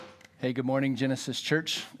Hey, good morning, Genesis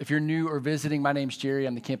Church. If you're new or visiting, my name's Jerry.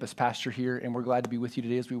 I'm the campus pastor here, and we're glad to be with you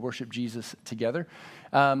today as we worship Jesus together.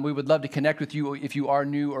 We would love to connect with you if you are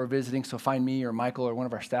new or visiting, so find me or Michael or one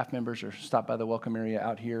of our staff members or stop by the welcome area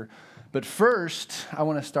out here. But first, I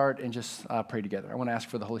want to start and just pray together. I want to ask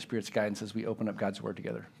for the Holy Spirit's guidance as we open up God's Word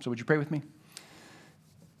together. So would you pray with me?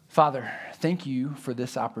 Father, thank you for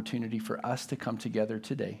this opportunity for us to come together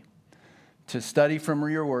today, to study from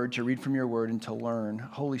your word, to read from your word, and to learn.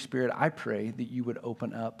 Holy Spirit, I pray that you would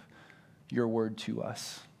open up your word to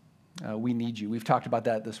us. We need you. We've talked about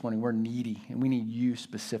that this morning. We're needy, and we need you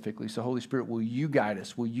specifically. So Holy Spirit, will you guide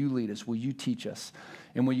us? Will you lead us? Will you teach us?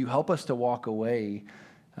 And will you help us to walk away,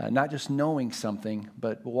 not just knowing something,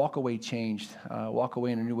 but walk away changed, walk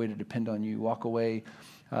away in a new way to depend on you, walk away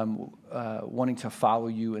wanting to follow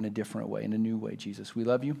you in a different way, in a new way, Jesus. We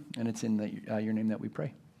love you, and it's in your name that we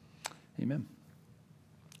pray. Amen.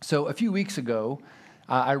 So a few weeks ago,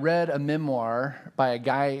 I read a memoir by a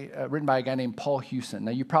guy written by a guy named Paul Hewson.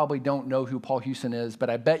 Now, you probably don't know who Paul Hewson is,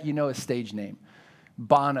 but I bet you know his stage name,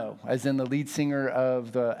 Bono, as in the lead singer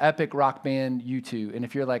of the epic rock band U2. And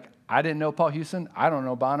if you're like, I didn't know Paul Hewson, I don't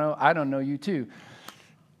know Bono, I don't know U2,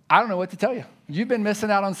 I don't know what to tell you. You've been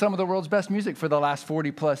missing out on some of the world's best music for the last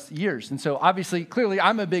 40 plus years. And so obviously, clearly,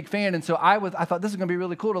 I'm a big fan. And so I thought this is going to be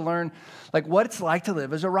really cool to learn like what it's like to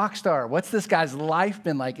live as a rock star. What's this guy's life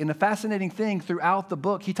been like? And the fascinating thing throughout the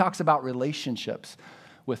book, he talks about relationships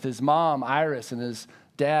with his mom, Iris, and his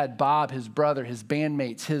dad, Bob, his brother, his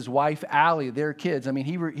bandmates, his wife, Allie, their kids. I mean,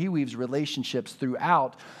 he weaves relationships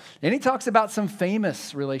throughout. And he talks about some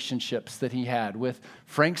famous relationships that he had with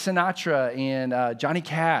Frank Sinatra and Johnny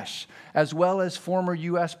Cash, as well as former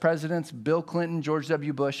U.S. presidents Bill Clinton, George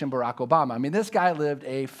W. Bush, and Barack Obama. I mean, this guy lived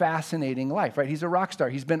a fascinating life, right? He's a rock star.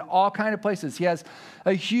 He's been all kinds of places. He has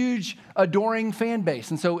a huge, adoring fan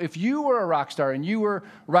base. And so if you were a rock star and you were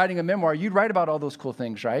writing a memoir, you'd write about all those cool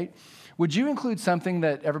things, right? Would you include something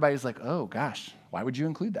that everybody's like, oh, gosh, why would you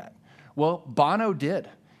include that? Well, Bono did.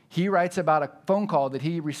 He writes about a phone call that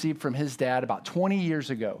he received from his dad about 20 years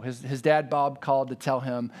ago. His dad, Bob, called to tell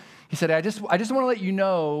him, he said, I just want to let you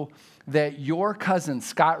know that your cousin,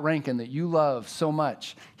 Scott Rankin, that you love so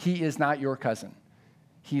much, he is not your cousin.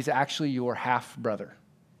 He's actually your half-brother.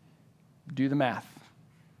 Do the math.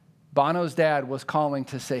 Bono's dad was calling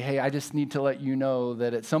to say, hey, I just need to let you know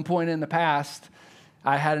that at some point in the past,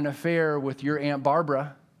 I had an affair with your Aunt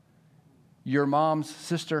Barbara, your mom's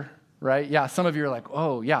sister, right? Yeah, some of you are like,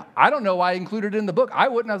 oh, yeah, I don't know why I included it in the book. I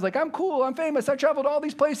wouldn't. I was like, I'm cool, I'm famous, I traveled all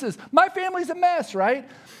these places. My family's a mess, right?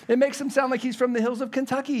 It makes him sound like he's from the hills of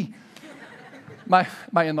Kentucky. My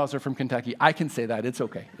in-laws are from Kentucky. I can say that. It's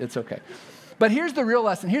okay. It's okay. But here's the real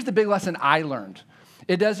lesson. Here's the big lesson I learned.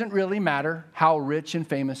 It doesn't really matter how rich and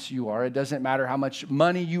famous you are. It doesn't matter how much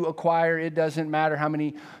money you acquire. It doesn't matter how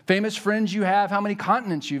many famous friends you have, how many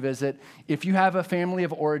continents you visit. If you have a family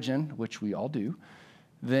of origin, which we all do,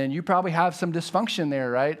 then you probably have some dysfunction there,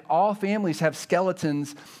 right? All families have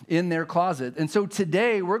skeletons in their closet. And so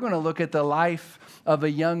today we're going to look at the life of a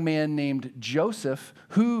young man named Joseph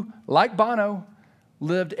who, like Bono,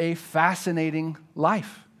 lived a fascinating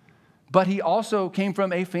life. But he also came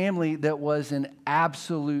from a family that was an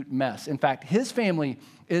absolute mess. In fact, his family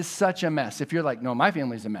is such a mess. If you're like, no, my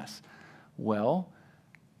family's a mess. Well,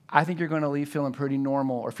 I think you're going to leave feeling pretty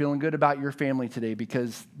normal or feeling good about your family today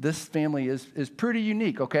because this family is pretty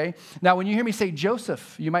unique, okay? Now, when you hear me say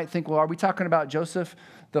Joseph, you might think, well, are we talking about Joseph,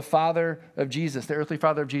 the father of Jesus, the earthly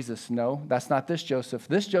father of Jesus? No, that's not this Joseph.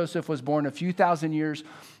 This Joseph was born a few thousand years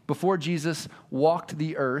before Jesus walked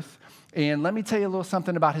the earth. And let me tell you a little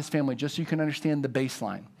something about his family, just so you can understand the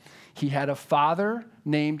baseline. He had a father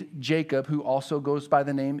named Jacob, who also goes by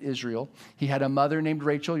the name Israel. He had a mother named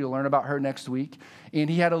Rachel. You'll learn about her next week. And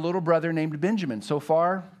he had a little brother named Benjamin. So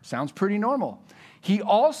far, sounds pretty normal. He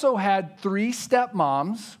also had 3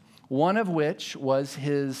 stepmoms, one of which was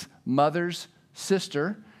his mother's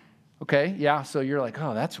sister. Okay, yeah, so you're like,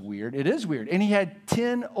 oh, that's weird. It is weird. And he had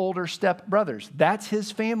 10 older stepbrothers. That's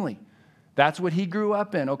his family. That's what he grew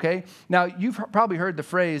up in, okay? Now, you've probably heard the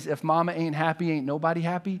phrase, if mama ain't happy, ain't nobody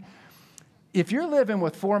happy. If you're living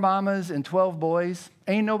with 4 mamas and 12 boys,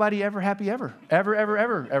 ain't nobody ever happy ever.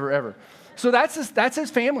 Ever. So that's his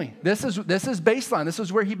family. This is baseline. This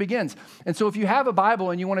is where he begins. And so if you have a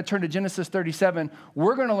Bible and you want to turn to Genesis 37,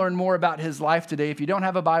 we're going to learn more about his life today. If you don't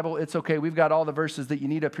have a Bible, it's okay. We've got all the verses that you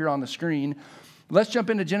need up here on the screen. Let's jump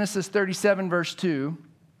into Genesis 37, verse 2.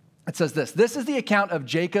 It says this. This is the account of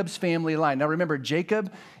Jacob's family line. Now remember,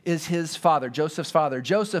 Jacob is his father, Joseph's father.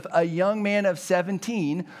 Joseph, a young man of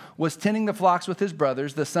 17, was tending the flocks with his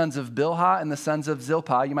brothers, the sons of Bilhah and the sons of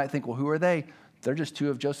Zilpah. You might think, well, who are they? They're just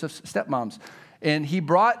 2 of Joseph's stepmoms. And he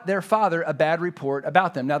brought their father a bad report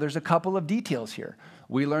about them. Now, there's a couple of details here.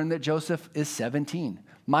 We learn that Joseph is 17.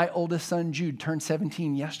 My oldest son, Jude, turned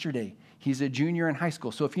 17 yesterday. He's a junior in high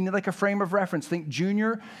school. So if you need like a frame of reference, think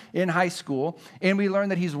junior in high school. And we learn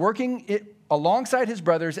that he's working alongside his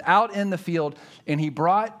brothers out in the field, and he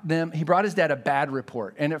brought his dad a bad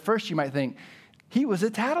report. And at first you might think, he was a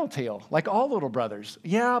tattletale, like all little brothers.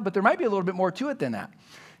 Yeah, but there might be a little bit more to it than that.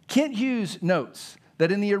 Kent Hughes notes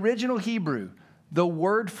that in the original Hebrew, the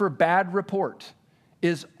word for bad report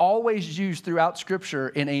is always used throughout Scripture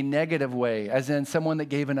in a negative way, as in someone that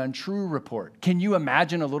gave an untrue report. Can you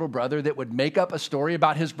imagine a little brother that would make up a story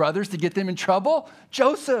about his brothers to get them in trouble?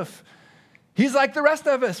 Joseph. He's like the rest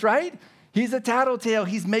of us, right? He's a tattletale.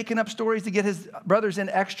 He's making up stories to get his brothers in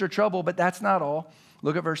extra trouble, but that's not all.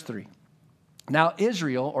 Look at verse 3. Now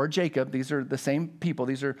Israel, or Jacob, these are the same people.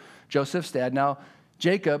 These are Joseph's dad. Now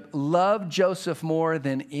Jacob loved Joseph more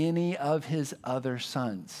than any of his other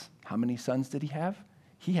sons. How many sons did he have?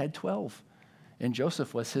 He had 12, and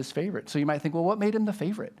Joseph was his favorite. So you might think, well, what made him the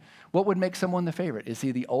favorite? What would make someone the favorite? Is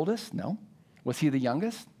he the oldest? No. Was he the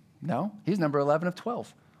youngest? No. He's number 11 of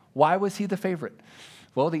 12. Why was he the favorite?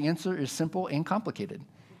 Well, the answer is simple and complicated.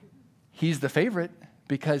 He's the favorite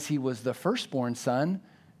because he was the firstborn son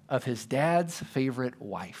of his dad's favorite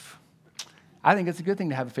wife. I think it's a good thing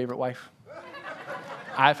to have a favorite wife.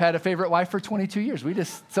 I've had a favorite wife for 22 years. We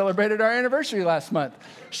just celebrated our anniversary last month.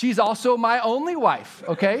 She's also my only wife,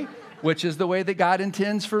 okay? Which is the way that God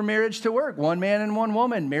intends for marriage to work. One man and one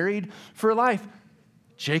woman, married for life.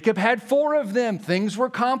 Jacob had 4 of them. Things were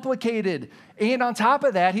complicated. And on top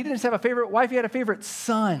of that, he didn't just have a favorite wife, he had a favorite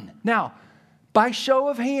son. Now, by show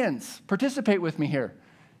of hands, participate with me here.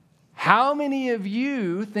 How many of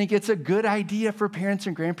you think it's a good idea for parents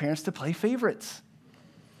and grandparents to play favorites?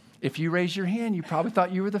 If you raise your hand, you probably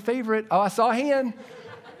thought you were the favorite. Oh, I saw a hand.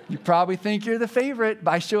 You probably think you're the favorite.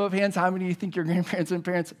 By show of hands, how many of you think your grandparents and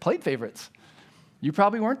parents played favorites? You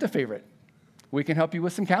probably weren't the favorite. We can help you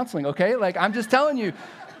with some counseling, okay? Like, I'm just telling you.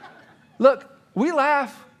 Look, we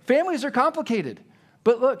laugh. Families are complicated.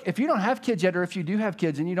 But look, if you don't have kids yet, or if you do have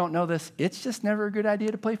kids and you don't know this, it's just never a good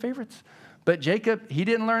idea to play favorites. But Jacob, he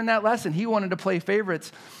didn't learn that lesson. He wanted to play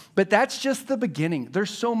favorites. But that's just the beginning. There's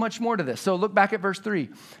so much more to this. So look back at verse 3.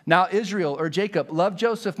 Now Israel, or Jacob, loved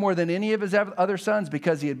Joseph more than any of his other sons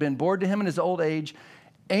because he had been born to him in his old age,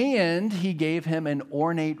 and he gave him an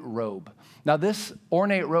ornate robe. Now this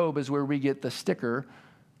ornate robe is where we get the sticker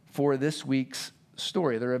for this week's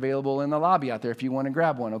story. They're available in the lobby out there if you want to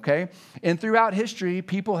grab one, okay? And throughout history,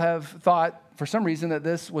 people have thought, for some reason, that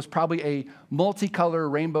this was probably a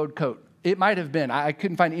multicolor rainbowed coat. It might have been. I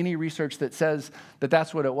couldn't find any research that says that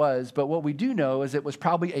that's what it was. But what we do know is it was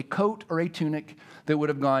probably a coat or a tunic that would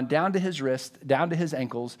have gone down to his wrist, down to his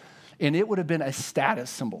ankles, and it would have been a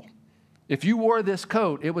status symbol. If you wore this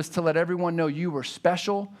coat, it was to let everyone know you were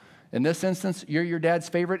special. In this instance, you're your dad's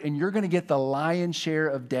favorite, and you're going to get the lion's share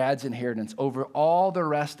of dad's inheritance over all the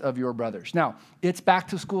rest of your brothers. Now, it's back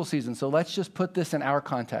to school season, so let's just put this in our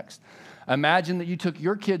context. Imagine that you took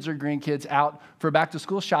your kids or grandkids out for back to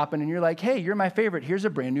school shopping and you're like, hey, you're my favorite. Here's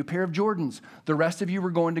a brand new pair of Jordans. The rest of you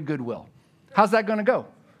were going to Goodwill. How's that going to go?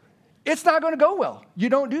 It's not going to go well. You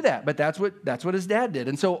don't do that, but that's what his dad did.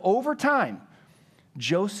 And so over time,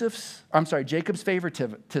 Jacob's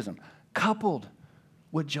favoritism coupled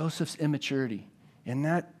with Joseph's immaturity, and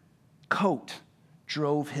that coat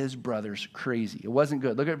drove his brothers crazy. It wasn't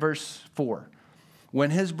good. Look at verse 4. When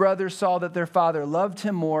his brothers saw that their father loved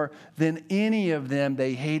him more than any of them,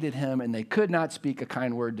 they hated him, and they could not speak a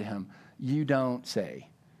kind word to him. You don't say.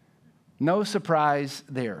 No surprise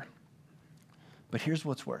there. But here's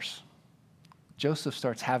what's worse. Joseph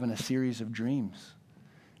starts having a series of dreams.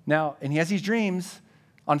 Now, and he has these dreams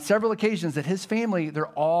on several occasions that his family, they're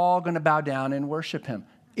all going to bow down and worship him.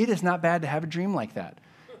 It is not bad to have a dream like that.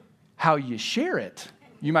 How you share it,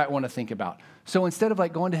 you might want to think about. So instead of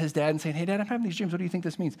like going to his dad and saying, hey, Dad, I'm having these dreams. What do you think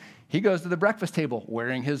this means? He goes to the breakfast table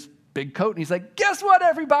wearing his big coat. And he's like, guess what,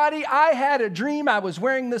 everybody? I had a dream. I was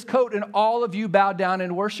wearing this coat and all of you bowed down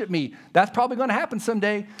and worshiped me. That's probably going to happen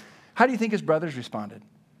someday. How do you think his brothers responded?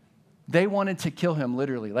 They wanted to kill him,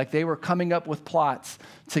 literally. Like they were coming up with plots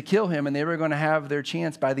to kill him, and they were going to have their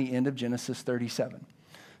chance by the end of Genesis 37.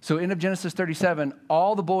 So end of Genesis 37,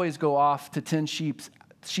 all the boys go off to tend sheep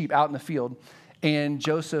out in the field. And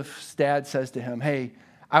Joseph's dad says to him, hey,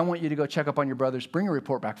 I want you to go check up on your brothers. Bring a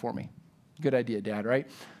report back for me. Good idea, Dad, right?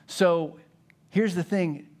 So here's the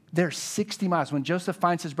thing. They're 60 miles. When Joseph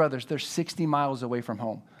finds his brothers, they're 60 miles away from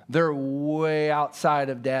home. They're way outside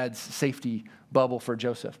of Dad's safety bubble for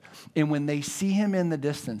Joseph. And when they see him in the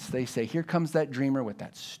distance, they say, here comes that dreamer with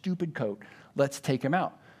that stupid coat. Let's take him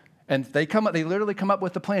out. And they literally come up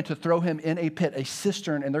with the plan to throw him in a pit, a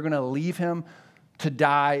cistern, and they're going to leave him to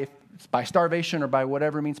die by starvation or by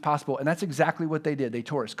whatever means possible. And that's exactly what they did. They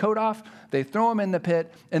tore his coat off, they throw him in the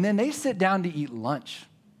pit, and then they sit down to eat lunch.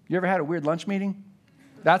 You ever had a weird lunch meeting?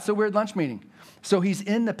 That's a weird lunch meeting. So he's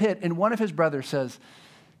in the pit, and one of his brothers says,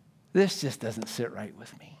 this just doesn't sit right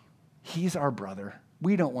with me. He's our brother.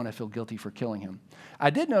 We don't want to feel guilty for killing him.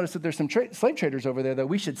 I did notice that there's some slave traders over there, though.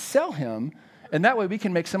 We should sell him, and that way we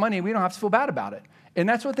can make some money, and we don't have to feel bad about it. And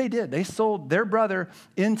that's what they did. They sold their brother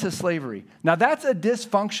into slavery. Now, that's a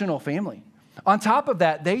dysfunctional family. On top of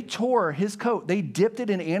that, they tore his coat. They dipped it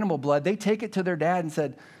in animal blood. They take it to their dad and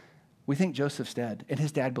said, we think Joseph's dead. And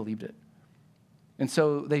his dad believed it. And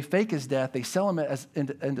so they fake his death. They sell him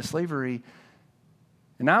into slavery.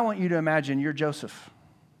 And now I want you to imagine you're Joseph.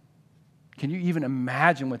 Can you even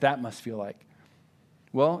imagine what that must feel like?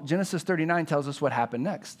 Well, Genesis 39 tells us what happened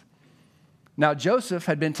next. Now, Joseph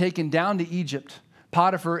had been taken down to Egypt.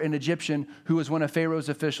 Potiphar, an Egyptian who was one of Pharaoh's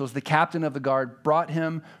officials, the captain of the guard, bought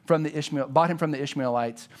him from the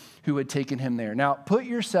Ishmaelites who had taken him there. Now, put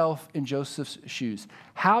yourself in Joseph's shoes.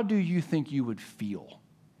 How do you think you would feel?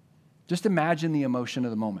 Just imagine the emotion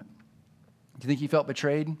of the moment. Do you think he felt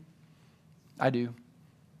betrayed? I do.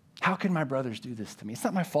 How can my brothers do this to me? It's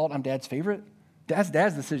not my fault. I'm dad's favorite. That's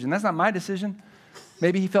dad's decision. That's not my decision.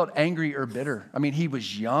 Maybe he felt angry or bitter. I mean, he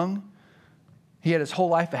was young. He had his whole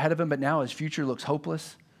life ahead of him, but now his future looks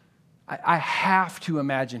hopeless. I have to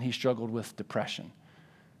imagine he struggled with depression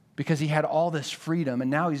because he had all this freedom, and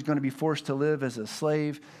now he's going to be forced to live as a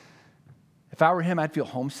slave. If I were him, I'd feel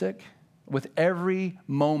homesick. With every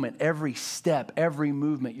moment, every step, every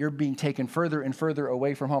movement, you're being taken further and further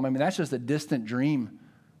away from home. I mean, that's just a distant dream.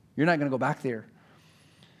 You're not going to go back there.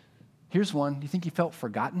 Here's one. Do you think he felt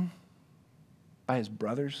forgotten by his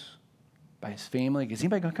brothers, by his family? Is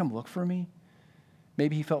anybody going to come look for me?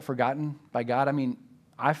 Maybe he felt forgotten by God. I mean,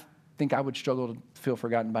 I think I would struggle to feel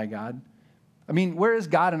forgotten by God. I mean, where is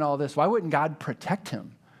God in all this? Why wouldn't God protect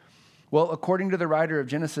him? Well, according to the writer of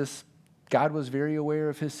Genesis, God was very aware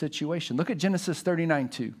of his situation. Look at Genesis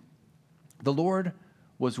 39:2. The Lord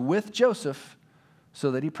was with Joseph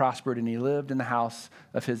so that he prospered and he lived in the house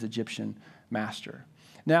of his Egyptian master.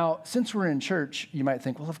 Now, since we're in church, you might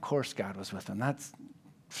think, well, of course God was with him. That's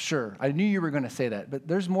sure. I knew you were going to say that, but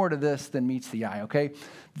there's more to this than meets the eye, okay?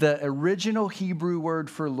 The original Hebrew word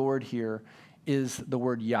for Lord here is the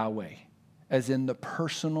word Yahweh, as in the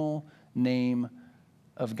personal name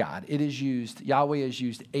of God. Yahweh is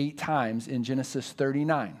used 8 times in Genesis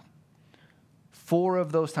 39. 4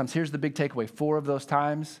 of those times, here's the big takeaway, 4 of those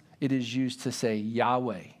times, it is used to say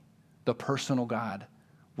Yahweh, the personal God,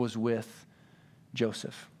 was with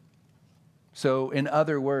Joseph. So in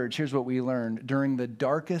other words, here's what we learned. During the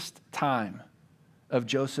darkest time of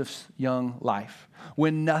Joseph's young life,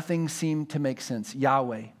 when nothing seemed to make sense,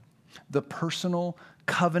 Yahweh, the personal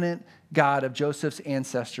covenant God of Joseph's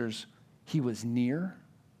ancestors, he was near,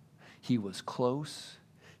 he was close,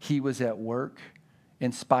 he was at work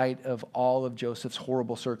in spite of all of Joseph's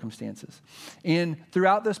horrible circumstances. And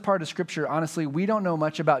throughout this part of Scripture, honestly, we don't know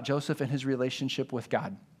much about Joseph and his relationship with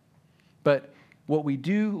God. But what we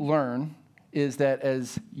do learn is that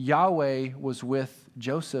as Yahweh was with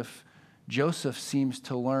Joseph, Joseph seems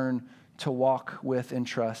to learn to walk with and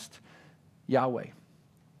trust Yahweh.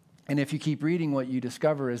 And if you keep reading, what you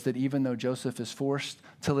discover is that even though Joseph is forced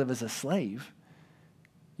to live as a slave,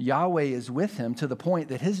 Yahweh is with him to the point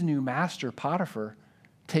that his new master, Potiphar,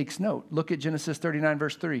 takes note. Look at Genesis 39,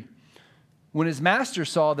 verse 3. When his master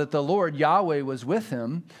saw that the Lord Yahweh was with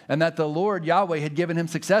him and that the Lord Yahweh had given him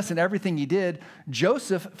success in everything he did,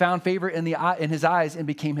 Joseph found favor in his eyes and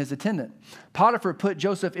became his attendant. Potiphar put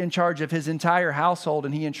Joseph in charge of his entire household,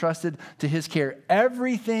 and he entrusted to his care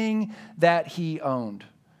everything that he owned.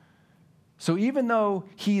 So even though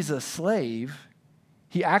he's a slave,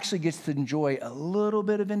 he actually gets to enjoy a little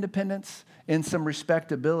bit of independence and some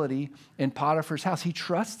respectability in Potiphar's house. He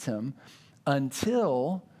trusts him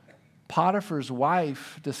until Potiphar's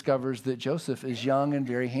wife discovers that Joseph is young and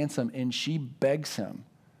very handsome, and she begs him,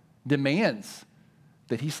 demands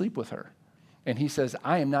that he sleep with her. And he says,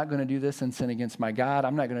 I am not going to do this and sin against my God.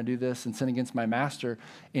 I'm not going to do this and sin against my master.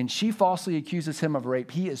 And she falsely accuses him of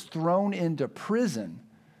rape. He is thrown into prison.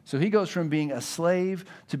 So he goes from being a slave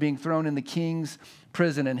to being thrown in the king's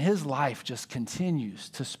prison, and his life just continues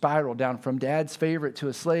to spiral down from dad's favorite to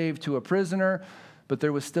a slave to a prisoner. But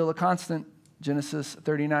there was still a constant. Genesis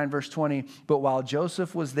 39, verse 20, but while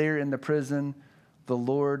Joseph was there in the prison, the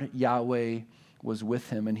Lord Yahweh was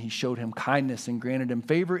with him, and he showed him kindness and granted him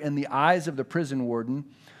favor in the eyes of the prison warden.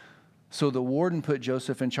 So the warden put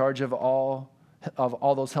Joseph in charge of all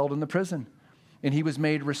those held in the prison. and he was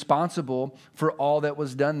made responsible for all that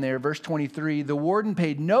was done there. Verse 23, the warden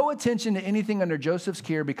paid no attention to anything under Joseph's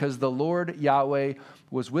care because the Lord Yahweh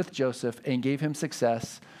was with Joseph and gave him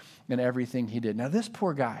success in everything he did. Now, this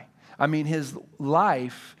poor guy, his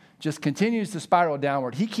life just continues to spiral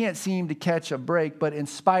downward. He can't seem to catch a break, but in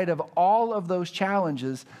spite of all of those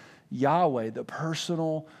challenges, Yahweh, the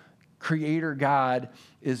personal creator God,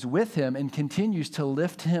 is with him and continues to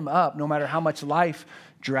lift him up no matter how much life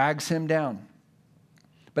drags him down.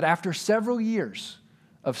 But after several years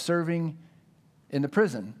of serving in the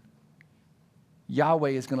prison, Yahweh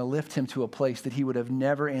is going to lift him to a place that he would have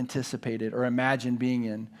never anticipated or imagined being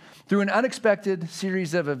in. Through an unexpected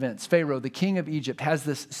series of events, Pharaoh, the king of Egypt, has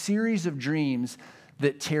this series of dreams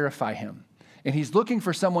that terrify him. And he's looking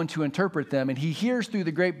for someone to interpret them. And he hears through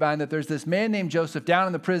the grapevine that there's this man named Joseph down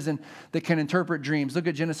in the prison that can interpret dreams. Look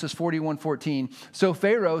at Genesis 41:14. So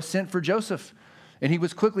Pharaoh sent for Joseph, and he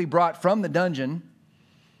was quickly brought from the dungeon.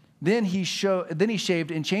 Then he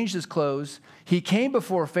shaved and changed his clothes. He came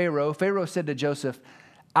before Pharaoh. Pharaoh said to Joseph,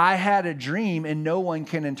 I had a dream and no one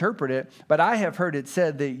can interpret it, but I have heard it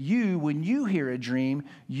said that you, when you hear a dream,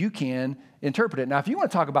 you can interpret it. Now, if you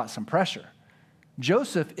want to talk about some pressure,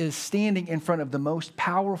 Joseph is standing in front of the most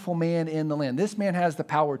powerful man in the land. This man has the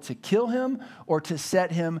power to kill him or to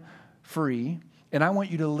set him free. And I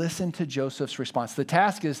want you to listen to Joseph's response. The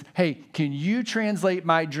task is, hey, can you translate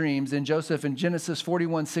my dreams? And Joseph in Genesis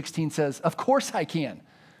 41:16 says, of course I can.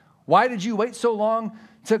 Why did you wait so long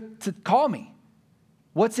to call me?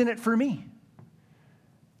 What's in it for me?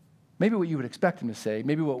 Maybe what you would expect him to say,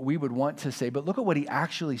 maybe what we would want to say, but look at what he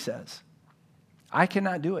actually says. I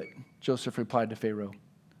cannot do it, Joseph replied to Pharaoh.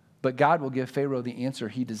 But God will give Pharaoh the answer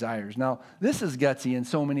he desires. Now, this is gutsy in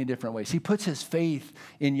so many different ways. He puts his faith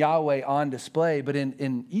in Yahweh on display, but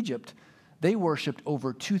in Egypt, they worshiped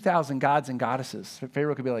over 2,000 gods and goddesses.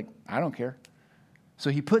 Pharaoh could be like, I don't care.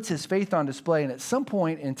 So he puts his faith on display, and at some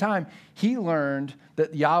point in time, he learned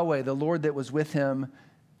that Yahweh, the Lord that was with him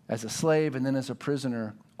as a slave and then as a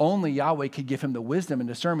prisoner, only Yahweh could give him the wisdom and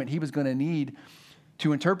discernment he was going to need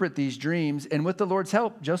to interpret these dreams. And with the Lord's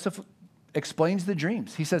help, Joseph explains the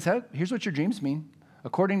dreams. He says, hey, here's what your dreams mean.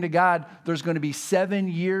 According to God, there's going to be 7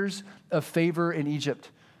 years of favor in Egypt.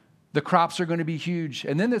 The crops are going to be huge.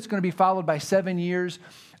 And then it's going to be followed by 7 years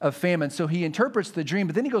of famine. So he interprets the dream,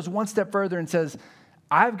 but then he goes one step further and says,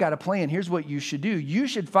 I've got a plan. Here's what you should do. You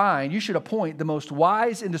should appoint the most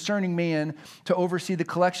wise and discerning man to oversee the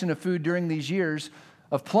collection of food during these years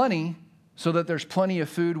of plenty, so that there's plenty of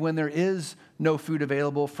food when there is no food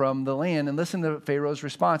available from the land. And listen to Pharaoh's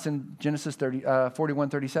response in Genesis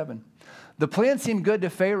 41:37. The plan seemed good to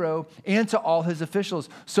Pharaoh and to all his officials.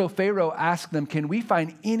 So Pharaoh asked them, can we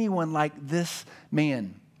find anyone like this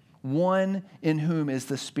man, one in whom is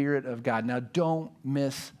the Spirit of God? Now, don't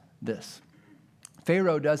miss this.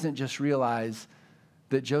 Pharaoh doesn't just realize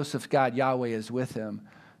that Joseph's God, Yahweh, is with him.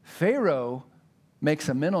 Pharaoh makes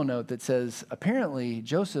a mental note that says, apparently,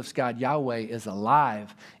 Joseph's God, Yahweh, is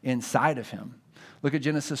alive inside of him. Look at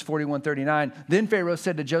Genesis 41:39. Then Pharaoh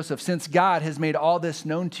said to Joseph, since God has made all this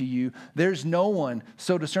known to you, there's no one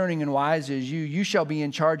so discerning and wise as you. You shall be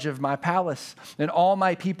in charge of my palace, and all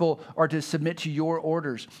my people are to submit to your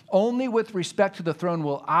orders. Only with respect to the throne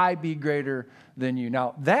will I be greater than you.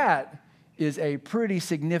 Now, that is a pretty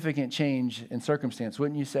significant change in circumstance,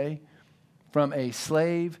 wouldn't you say? From a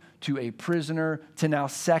slave to a prisoner to now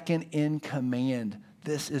second in command.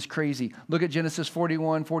 This is crazy. Look at Genesis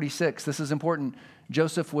 41:46. This is important.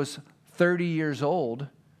 Joseph was 30 years old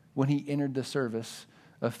when he entered the service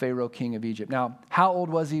of Pharaoh, king of Egypt. Now, how old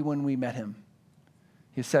was he when we met him?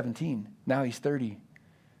 He was 17. Now he's 30.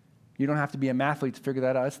 You don't have to be a mathlete to figure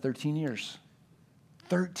that out. It's 13 years.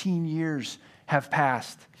 13 years have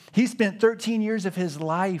passed. He spent 13 years of his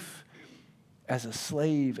life as a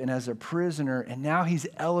slave and as a prisoner, and now he's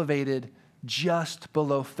elevated just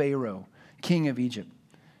below Pharaoh, king of Egypt.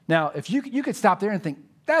 Now, if you could stop there and think,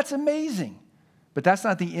 that's amazing. But that's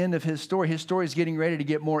not the end of his story. His story is getting ready to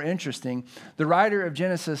get more interesting. The writer of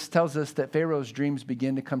Genesis tells us that Pharaoh's dreams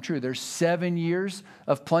begin to come true. There's 7 years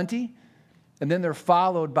of plenty, and then they're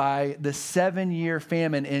followed by the 7-year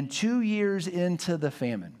famine. And 2 years into the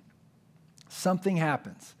famine, something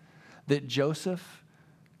happens that Joseph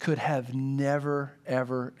could have never,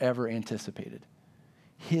 ever, ever anticipated.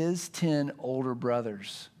 His 10 older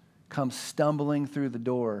brothers come stumbling through the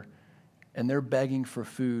door, and they're begging for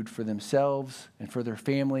food for themselves and for their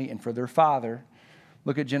family and for their father.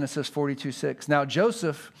 Look at Genesis 42:6. Now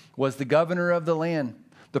Joseph was the governor of the land.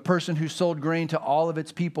 the person who sold grain to all of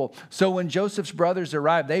its people. So when Joseph's brothers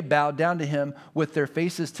arrived, they bowed down to him with their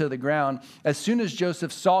faces to the ground. As soon as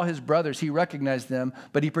Joseph saw his brothers, he recognized them,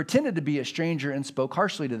 but he pretended to be a stranger and spoke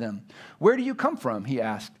harshly to them. "Where do you come from?" he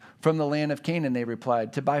asked. "From the land of Canaan," they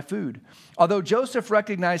replied, "to buy food." Although Joseph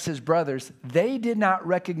recognized his brothers, they did not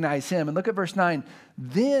recognize him. And look at verse 9.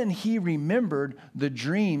 Then he remembered the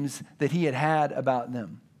dreams that he had had about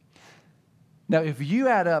them. Now, if you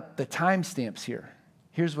add up the timestamps here,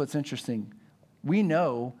 here's what's interesting. We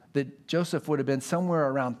know that Joseph would have been somewhere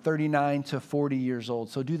around 39 to 40 years old.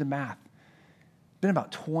 So do the math. It's been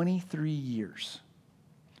about 23 years.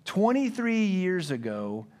 23 years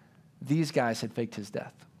ago, these guys had faked his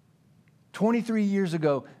death. 23 years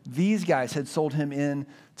ago, these guys had sold him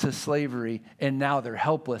into slavery, and now they're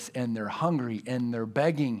helpless, and they're hungry, and they're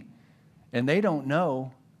begging. And they don't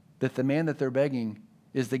know that the man that they're begging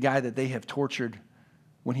is the guy that they have tortured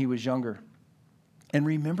when he was younger. And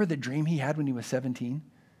remember the dream he had when he was 17?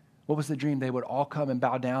 What was the dream? They would all come and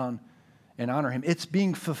bow down and honor him. It's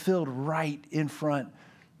being fulfilled right in front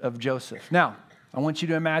of Joseph. Now, I want you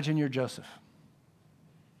to imagine you're Joseph.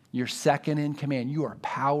 You're second in command. You are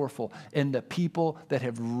powerful. And the people that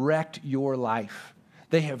have wrecked your life,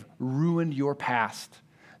 they have ruined your past.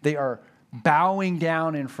 They are bowing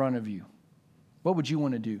down in front of you. What would you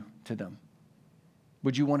want to do to them?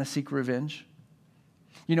 Would you want to seek revenge?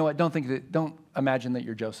 You know what? Don't imagine that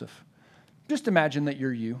you're Joseph. Just imagine that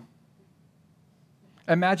you're you.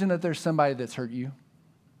 Imagine that there's somebody that's hurt you.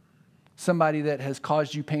 Somebody that has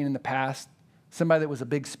caused you pain in the past. Somebody that was a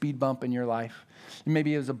big speed bump in your life.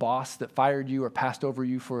 Maybe it was a boss that fired you or passed over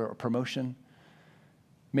you for a promotion.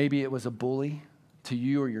 Maybe it was a bully to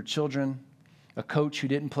you or your children. A coach who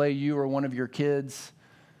didn't play you or one of your kids.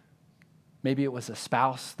 Maybe it was a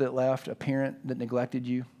spouse that left, a parent that neglected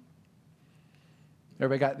you.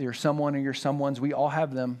 Everybody got your someone or your someones. We all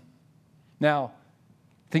have them. Now,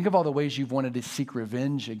 think of all the ways you've wanted to seek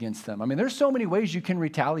revenge against them. I mean, there's so many ways you can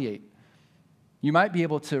retaliate. You might be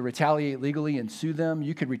able to retaliate legally and sue them.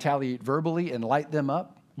 You could retaliate verbally and light them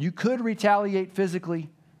up. You could retaliate physically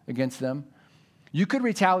against them. You could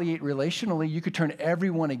retaliate relationally. You could turn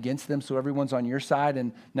everyone against them so everyone's on your side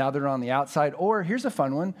and now they're on the outside. Or here's a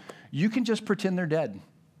fun one. You can just pretend they're dead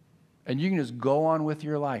and you can just go on with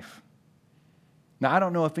your life. Now, I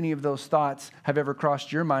don't know if any of those thoughts have ever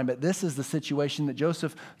crossed your mind, but this is the situation that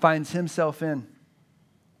Joseph finds himself in.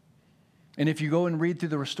 And if you go and read through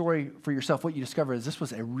the story for yourself, what you discover is this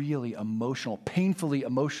was a really emotional, painfully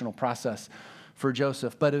emotional process for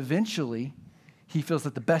Joseph. But eventually, he feels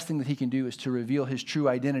that the best thing that he can do is to reveal his true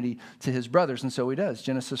identity to his brothers. And so he does.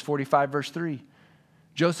 Genesis 45, verse 3.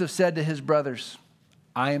 Joseph said to his brothers,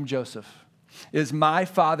 "I am Joseph. Is my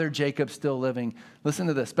father Jacob still living?" Listen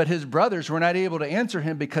to this. But his brothers were not able to answer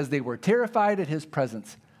him because they were terrified at his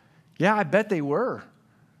presence. Yeah, I bet they were. I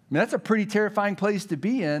mean, that's a pretty terrifying place to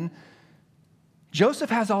be in. Joseph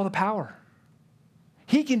has all the power.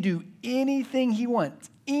 He can do anything he wants,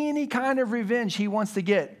 any kind of revenge he wants to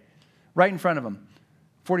get right in front of him.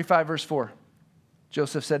 45 verse 4.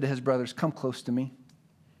 Joseph said to his brothers, "Come close to me."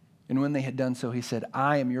 And when they had done so, he said,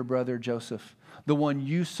 "I am your brother Joseph, the one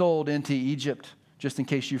you sold into Egypt," just in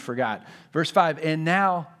case you forgot. Verse 5, "And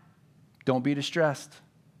now don't be distressed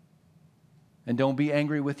and don't be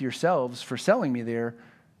angry with yourselves for selling me there,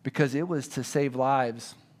 because it was to save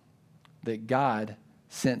lives that God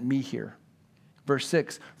sent me here." Verse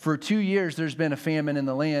 6, "For 2 years there's been a famine in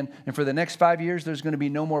the land, and for the next 5 years there's going to be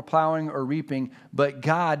no more plowing or reaping, but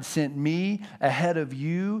God sent me ahead of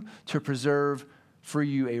you to preserve for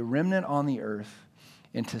you a remnant on the earth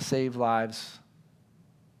and to save lives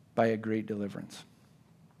by a great deliverance."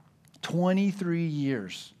 23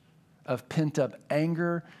 years of pent-up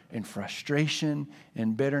anger and frustration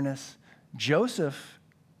and bitterness. Joseph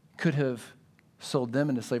could have sold them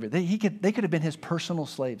into slavery. They could have been his personal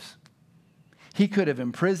slaves. He could have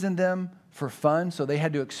imprisoned them for fun, so they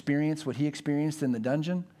had to experience what he experienced in the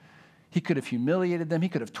dungeon. He could have humiliated them. He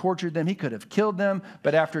could have tortured them. He could have killed them.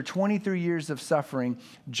 But after 23 years of suffering,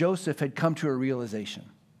 Joseph had come to a realization.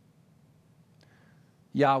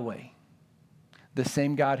 Yahweh, the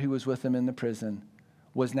same God who was with him in the prison,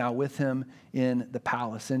 was now with him in the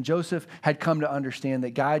palace. And Joseph had come to understand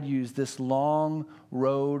that God used this long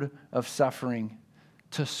road of suffering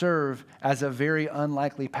to serve as a very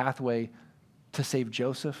unlikely pathway to save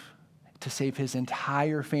Joseph, to save his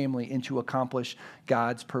entire family, and to accomplish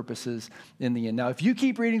God's purposes in the end. Now, if you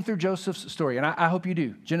keep reading through Joseph's story, and I hope you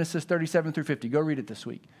do, Genesis 37 through 50, go read it this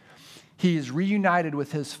week. He is reunited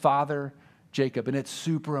with his father, Jacob, and it's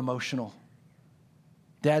super emotional.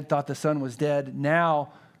 Dad thought the son was dead.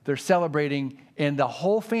 Now They're celebrating, and the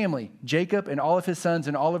whole family, Jacob and all of his sons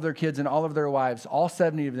and all of their kids and all of their wives, all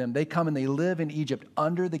 70 of them, they come and they live in Egypt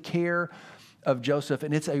under the care of Joseph,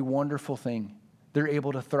 and it's a wonderful thing. They're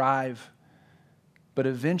able to thrive. But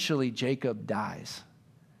eventually, Jacob dies,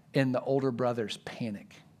 and the older brothers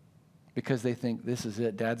panic because they think, this is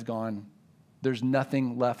it, Dad's gone. There's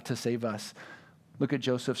nothing left to save us. Look at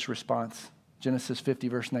Joseph's response, Genesis 50,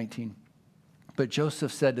 verse 19. But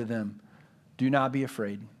Joseph said to them, do not be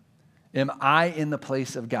afraid. Am I in the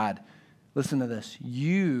place of God? Listen to this.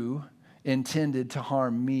 You intended to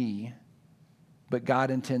harm me, but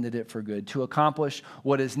God intended it for good, to accomplish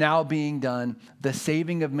what is now being done, the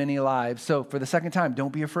saving of many lives. So for the second time,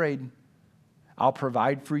 don't be afraid. I'll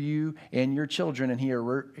provide for you and your children. And he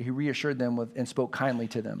reassured them and spoke kindly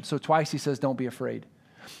to them. So twice he says, don't be afraid.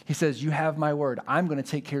 He says, you have my word. I'm going to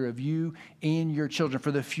take care of you and your children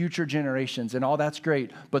for the future generations. And all that's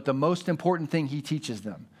great. But the most important thing he teaches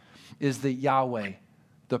them is that Yahweh,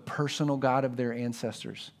 the personal God of their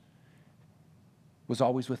ancestors, was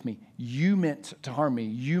always with me. You meant to harm me.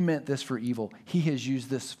 You meant this for evil. He has used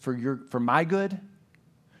this for my good,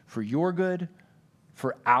 for your good,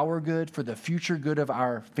 for our good, for the future good of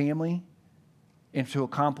our family, and to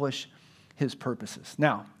accomplish his purposes.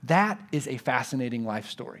 Now, that is a fascinating life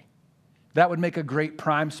story. That would make a great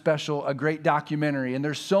Prime special, a great documentary. And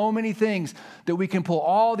there's so many things that we can pull,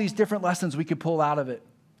 all these different lessons we could pull out of it.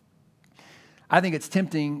 I think it's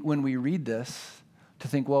tempting when we read this to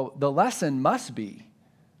think, well, the lesson must be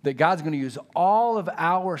that God's going to use all of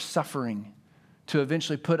our suffering to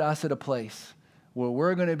eventually put us at a place where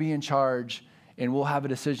we're going to be in charge and we'll have a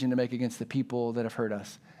decision to make against the people that have hurt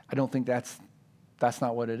us. I don't think that's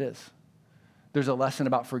not what it is. There's a lesson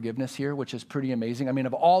about forgiveness here, which is pretty amazing. I mean,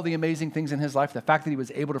 of all the amazing things in his life, the fact that he was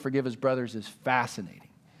able to forgive his brothers is fascinating.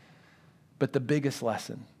 But the biggest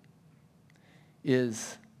lesson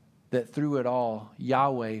is that through it all,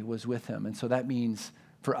 Yahweh was with him. And so that means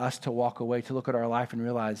for us to walk away, to look at our life and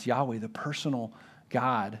realize Yahweh, the personal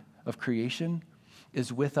God of creation,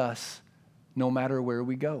 is with us no matter where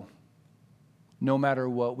we go, no matter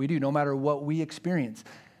what we do, no matter what we experience.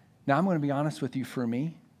 Now, I'm going to be honest with you, for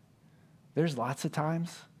me, there's lots of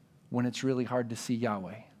times when it's really hard to see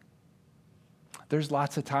Yahweh. There's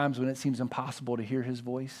lots of times when it seems impossible to hear his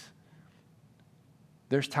voice.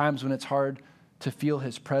 There's times when it's hard to feel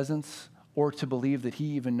his presence or to believe that he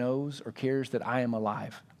even knows or cares that I am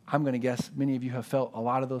alive. I'm going to guess many of you have felt a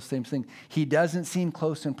lot of those same things. He doesn't seem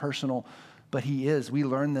close and personal, but he is. We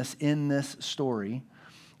learn this in this story.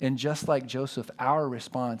 And just like Joseph, our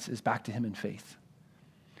response is back to him in faith.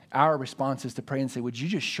 Our response is to pray and say, would you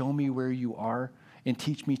just show me where you are and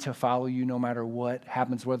teach me to follow you no matter what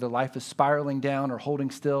happens, whether life is spiraling down or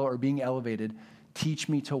holding still or being elevated. Teach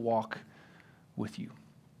me to walk with you.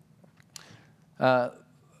 A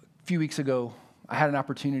few weeks ago, I had an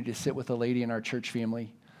opportunity to sit with a lady in our church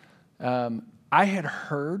family. I had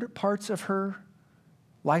heard parts of her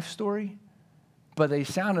life story, but they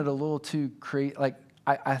sounded a little too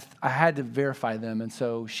I had to verify them, and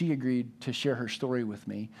so she agreed to share her story with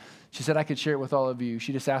me. She said I could share it with all of you.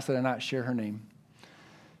 She just asked that I not share her name.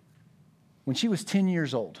 When she was 10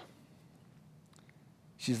 years old,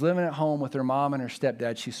 she's living at home with her mom and her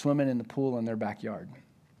stepdad. She's swimming in the pool in their backyard,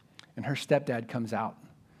 and her stepdad comes out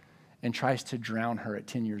and tries to drown her at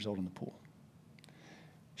 10 years old in the pool.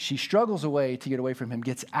 She struggles away to get away from him,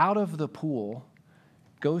 gets out of the pool,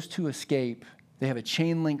 goes to escape. They have a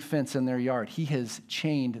chain link fence in their yard. He has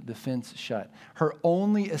chained the fence shut. Her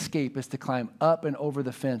only escape is to climb up and over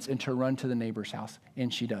the fence and to run to the neighbor's house.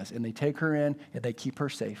 And she does. And they take her in and they keep her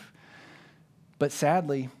safe. But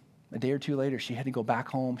sadly, a day or two later, she had to go back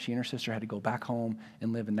home. She and her sister had to go back home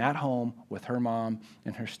and live in that home with her mom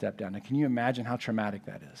and her stepdad. Now, can you imagine how traumatic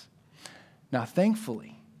that is? Now,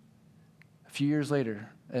 thankfully, a few years later,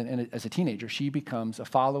 and as a teenager, she becomes a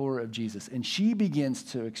follower of Jesus. And she begins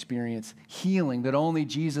to experience healing that only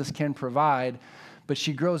Jesus can provide. But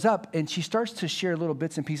she grows up and she starts to share little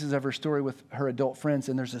bits and pieces of her story with her adult friends.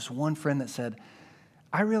 And there's this one friend that said,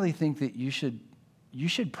 I really think that you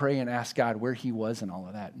should pray and ask God where he was and all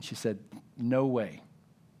of that. And she said, no way.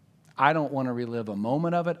 I don't want to relive a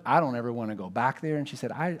moment of it. I don't ever want to go back there. And she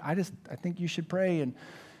said, I think you should pray and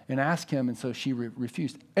ask him. And so she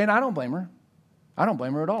refused. And I don't blame her. I don't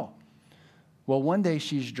blame her at all. Well, one day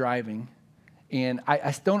she's driving, and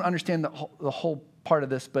I don't understand the whole part of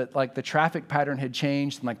this, but like the traffic pattern had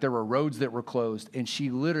changed, and like there were roads that were closed, and she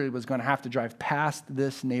literally was going to have to drive past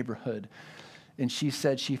this neighborhood. And she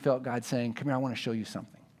said she felt God saying, come here, I want to show you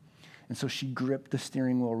something. And so she gripped the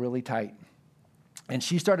steering wheel really tight, and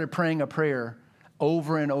she started praying a prayer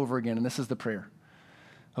over and over again, and this is the prayer.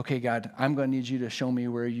 okay, God, I'm going to need you to show me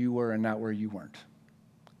where you were and not where you weren't.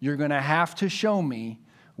 You're going to have to show me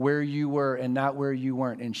where you were and not where you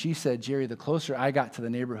weren't. And she said, Jerry, the closer I got to the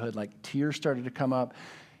neighborhood, like tears started to come up.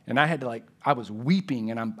 And I was weeping,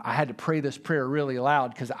 and I had to pray this prayer really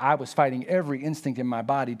loud because I was fighting every instinct in my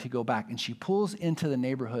body to go back. And she pulls into the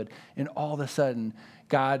neighborhood, and all of a sudden,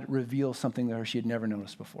 God reveals something to her she had never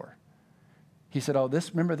noticed before. He said,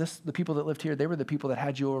 the people that lived here, they were the people that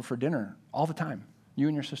had you over for dinner all the time, you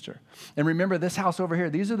and your sister. And remember this house over here,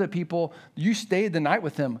 these are the people, you stayed the night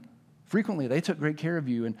with them frequently. They took great care of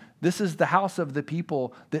you. And this is the house of the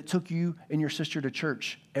people that took you and your sister to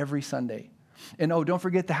church every Sunday. And don't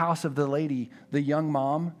forget the house of the lady, the young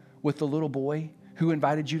mom with the little boy who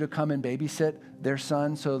invited you to come and babysit their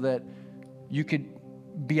son so that you could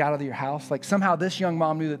be out of your house. Like somehow this young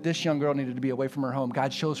mom knew that this young girl needed to be away from her home.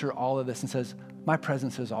 God shows her all of this and says, my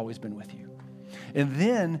presence has always been with you. And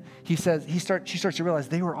then she starts to realize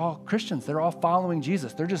they were all Christians. They're all following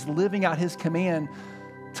Jesus. They're just living out his command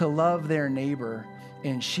to love their neighbor.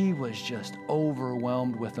 And she was just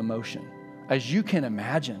overwhelmed with emotion, as you can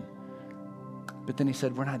imagine. But then he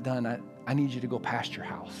said, we're not done. I need you to go past your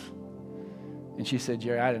house. And she said,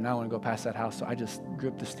 Jerry, I did not want to go past that house. So I just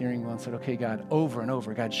gripped the steering wheel and said, okay, God, over and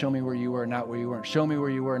over. God, show me where you were, not where you weren't. Show me where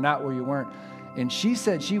you were, not where you weren't. And she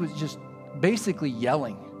said she was just basically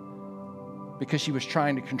yelling because she was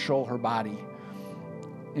trying to control her body.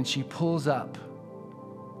 And she pulls up,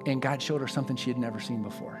 and God showed her something she had never seen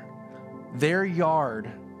before. Their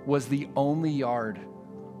yard was the only yard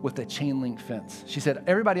with a chain link fence. She said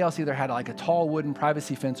everybody else either had like a tall wooden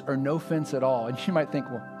privacy fence or no fence at all. And you might think,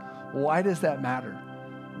 well, why does that matter?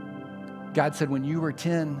 God said when you were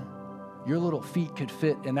 10, your little feet could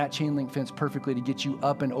fit in that chain link fence perfectly to get you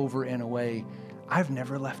up and over and away. I've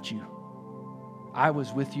never left you. I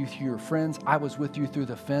was with you through your friends. I was with you through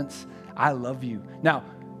the fence. I love you. Now,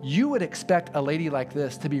 you would expect a lady like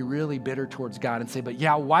this to be really bitter towards God and say, but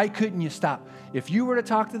yeah, why couldn't you stop? If you were to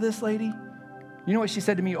talk to this lady, you know what she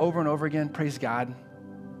said to me over and over again? Praise God.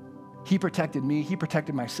 He protected me. He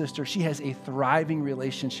protected my sister. She has a thriving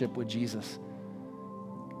relationship with Jesus.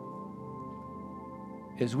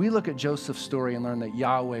 As we look at Joseph's story and learn that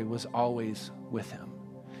Yahweh was always with him,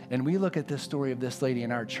 and we look at this story of this lady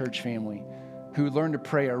in our church family who learned to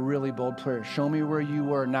pray a really bold prayer, show me where you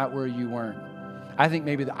were, not where you weren't. I think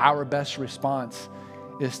maybe our best response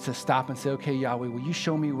is to stop and say, okay, Yahweh, will you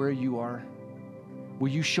show me where you are? Will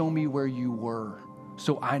you show me where you were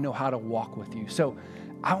so I know how to walk with you? So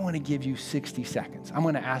I want to give you 60 seconds. I'm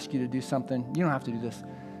going to ask you to do something. You don't have to do this.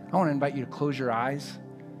 I want to invite you to close your eyes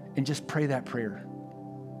and just pray that prayer.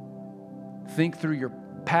 Think through your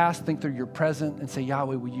past, think through your present, and say,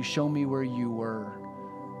 Yahweh, will you show me where you were,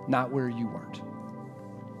 not where you weren't?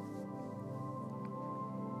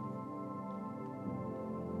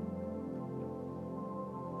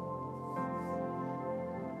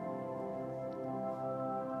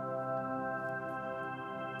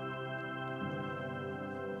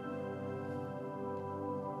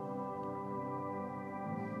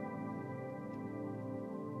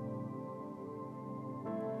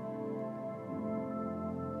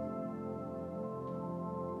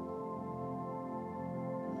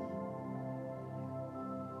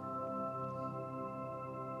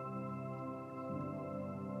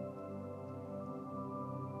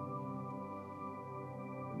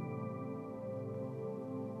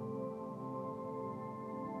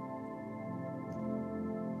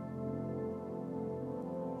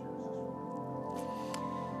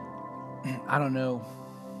 I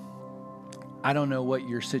don't know what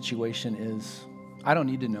your situation is. I don't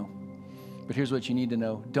need to know. But here's what you need to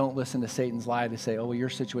know. Don't listen to Satan's lie to say, oh, well, your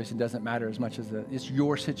situation doesn't matter as much as it's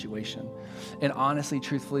your situation. And honestly,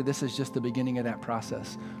 truthfully, this is just the beginning of that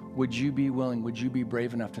process. Would you be willing, would you be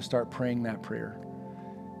brave enough to start praying that prayer?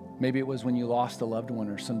 Maybe it was when you lost a loved one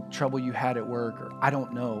or some trouble you had at work, or I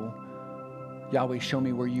don't know. Yahweh, show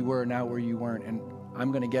me where you were, now where you weren't. And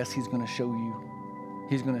I'm going to guess he's going to show you.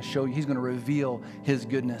 He's going to show you. He's going to reveal his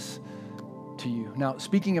goodness to you. Now,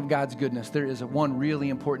 speaking of God's goodness, there is one really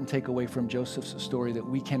important takeaway from Joseph's story that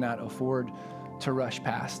we cannot afford to rush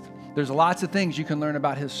past. There's lots of things you can learn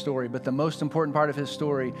about his story, but the most important part of his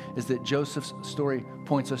story is that Joseph's story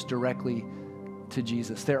points us directly to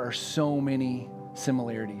Jesus. There are so many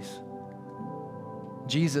similarities.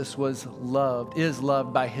 Jesus is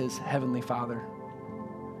loved by his heavenly Father,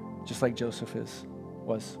 just like Joseph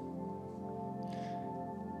was.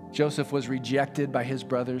 Joseph was rejected by his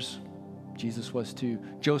brothers. Jesus was too.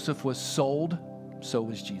 Joseph was sold. So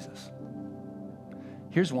was Jesus.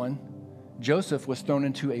 Here's one. Joseph was thrown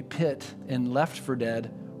into a pit and left for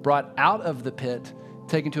dead, brought out of the pit,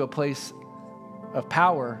 taken to a place of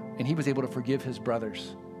power, and he was able to forgive his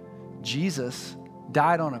brothers. Jesus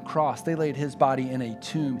died on a cross. They laid his body in a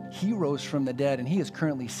tomb. He rose from the dead, and he is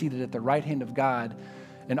currently seated at the right hand of God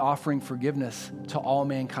and offering forgiveness to all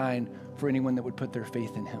mankind for anyone that would put their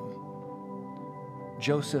faith in him.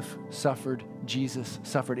 Joseph suffered, Jesus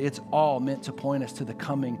suffered. It's all meant to point us to the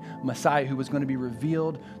coming Messiah who was going to be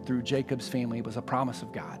revealed through Jacob's family. It was a promise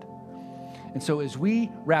of God. And so as we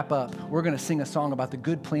wrap up, we're going to sing a song about the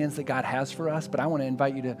good plans that God has for us, but I want to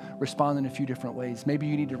invite you to respond in a few different ways. Maybe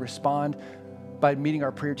you need to respond by meeting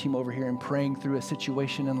our prayer team over here and praying through a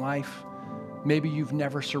situation in life. Maybe you've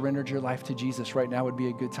never surrendered your life to Jesus. Right now would be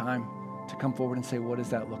a good time to come forward and say, what does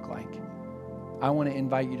that look like? I want to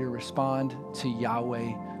invite you to respond to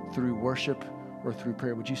Yahweh through worship or through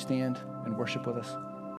prayer. Would you stand and worship with us?